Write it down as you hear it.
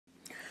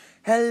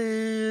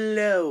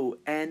Hello,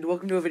 and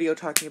welcome to a video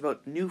talking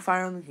about new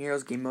Fire Emblem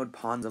Heroes game mode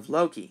Pawns of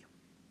Loki.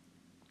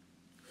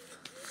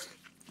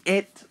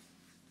 It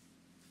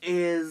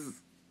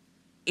is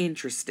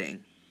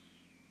interesting.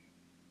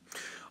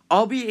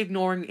 I'll be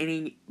ignoring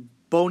any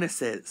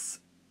bonuses.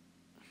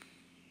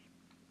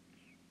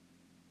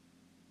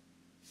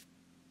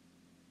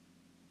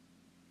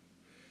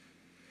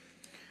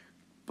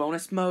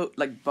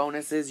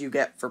 Bonuses you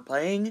get for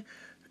playing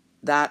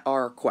that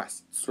are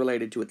quests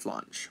related to its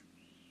launch.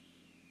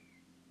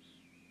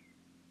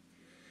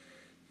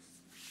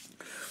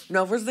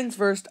 Now, first things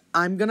first,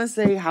 I'm gonna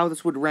say how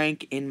this would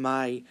rank in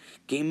my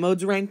game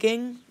modes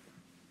ranking.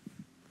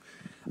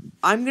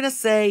 I'm gonna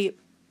say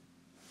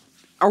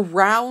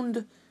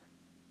around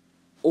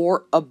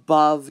or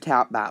above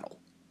Tap Battle.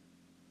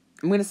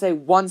 I'm gonna say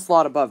one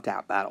slot above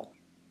Tap Battle.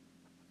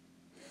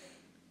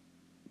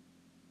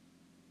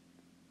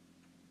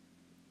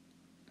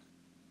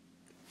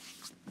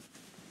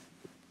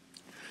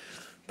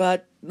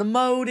 But the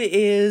mode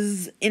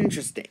is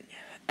interesting,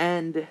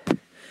 and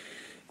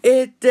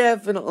it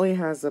definitely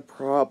has a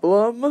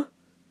problem.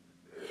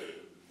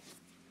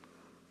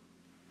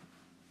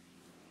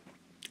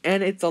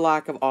 And it's a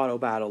lack of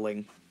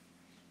auto-battling.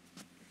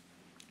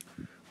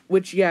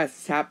 Which,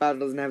 yes, Tap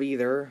Battle doesn't have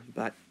either,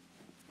 but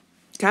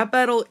Tap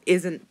Battle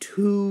isn't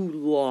too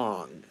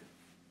long.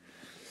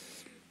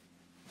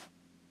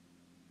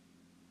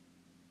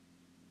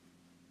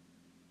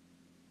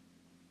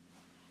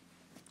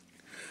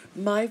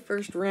 My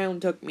first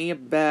round took me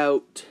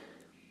about...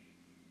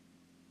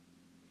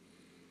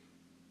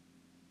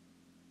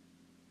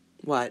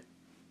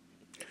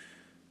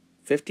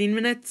 15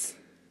 minutes?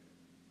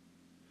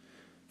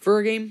 For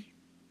a game?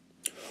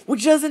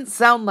 Which doesn't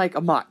sound like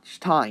a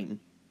much time.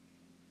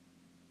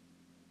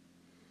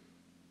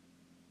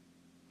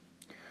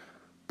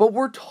 But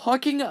we're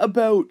talking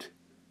about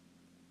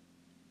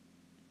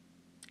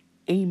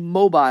a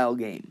mobile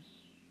game.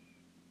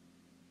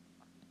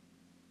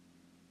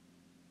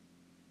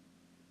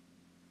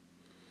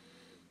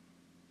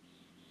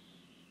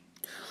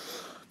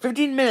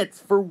 "15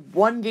 minutes for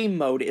one game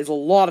mode is a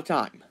lot of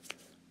time.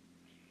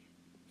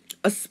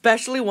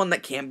 Especially one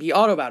that can't be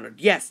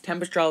auto-battled. Yes,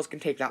 Tempest Trials can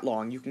take that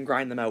long. You can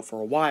grind them out for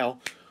a while.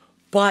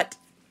 But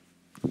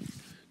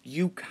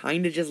you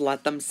kind of just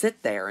let them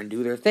sit there and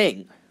do their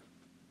thing.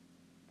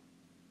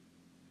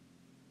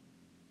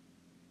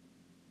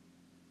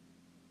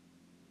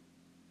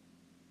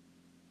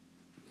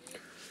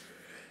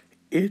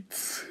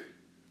 It's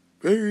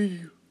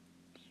very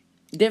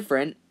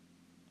different.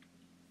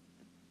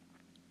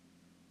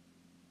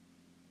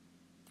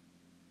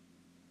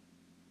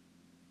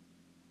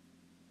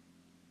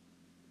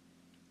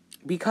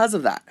 Because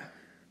of that.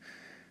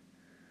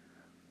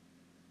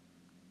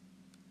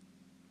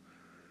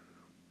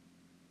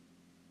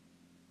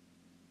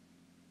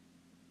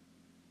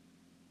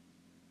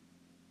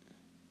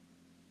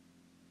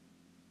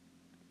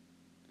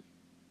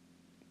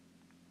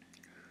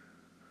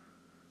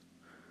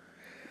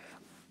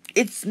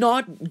 It's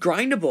not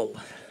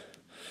grindable.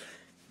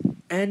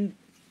 And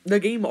the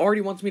game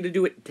already wants me to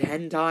do it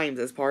 10 times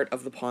as part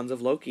of the Pawns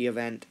of Loki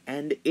event,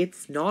 and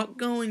it's not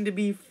going to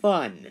be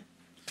fun.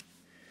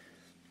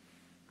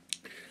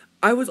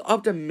 I was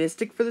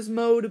optimistic for this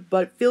mode,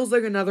 but it feels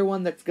like another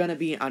one that's gonna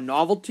be a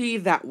novelty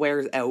that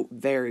wears out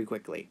very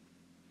quickly.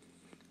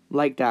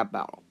 Like Tap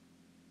Battle.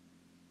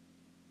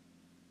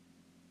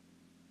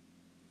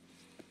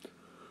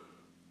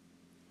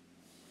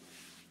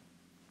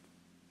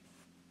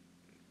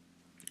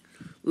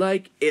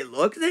 Like, it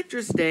looks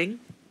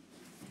interesting.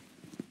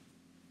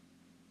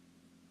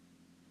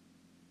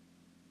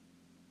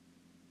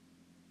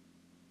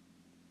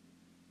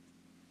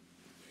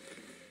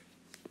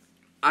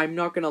 I'm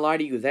not gonna lie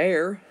to you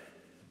there.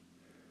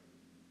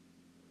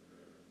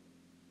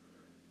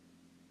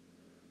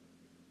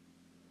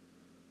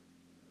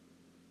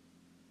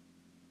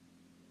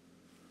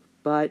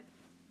 But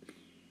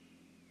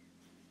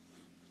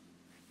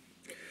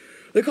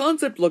the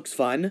concept looks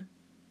fun.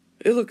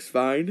 It looks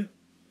fine.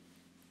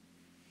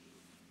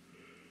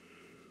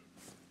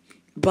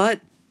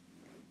 But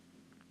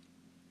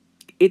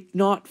it's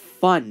not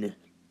fun.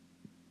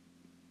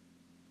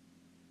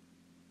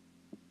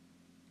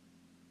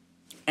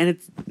 And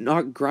it's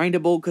not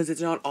grindable because it's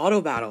not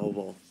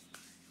auto-battleable.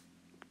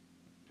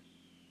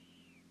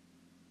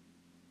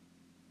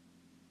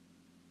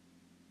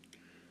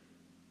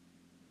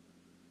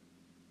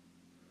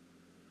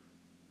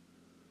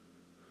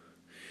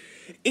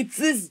 It's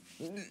this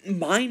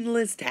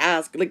mindless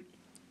task, like,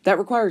 that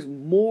requires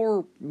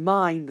more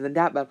mind than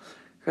Tap Battle.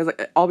 Because,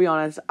 like, I'll be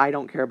honest, I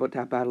don't care about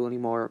Tap Battle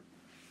anymore.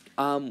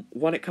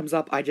 When it comes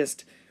up, I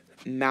just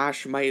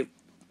mash my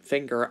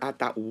finger at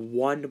that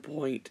one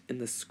point in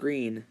the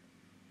screen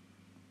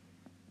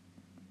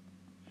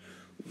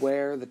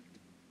where the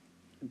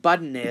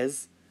button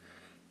is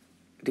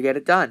to get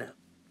it done.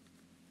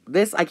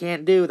 This, I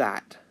can't do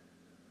that.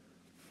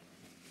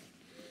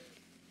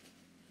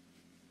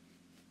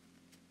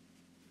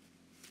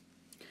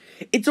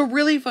 It's a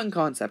really fun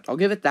concept, I'll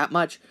give it that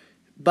much,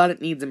 but it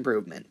needs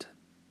improvement.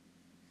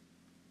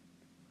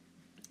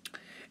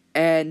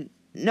 And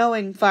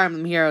knowing Fire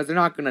Emblem Heroes, they're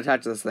not going to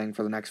touch this thing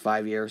for the next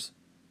 5 years.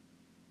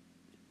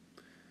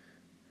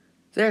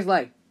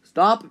 Seriously,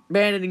 stop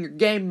abandoning your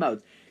game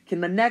modes. Can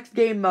the next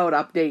game mode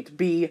update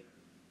be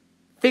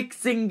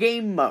fixing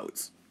game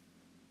modes?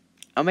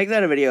 I'll make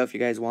that a video if you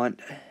guys want.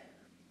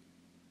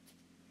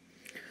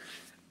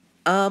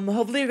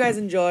 Hopefully you guys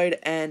enjoyed,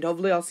 and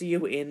hopefully I'll see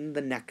you in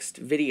the next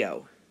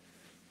video.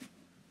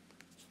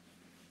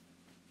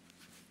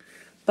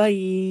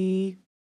 Bye!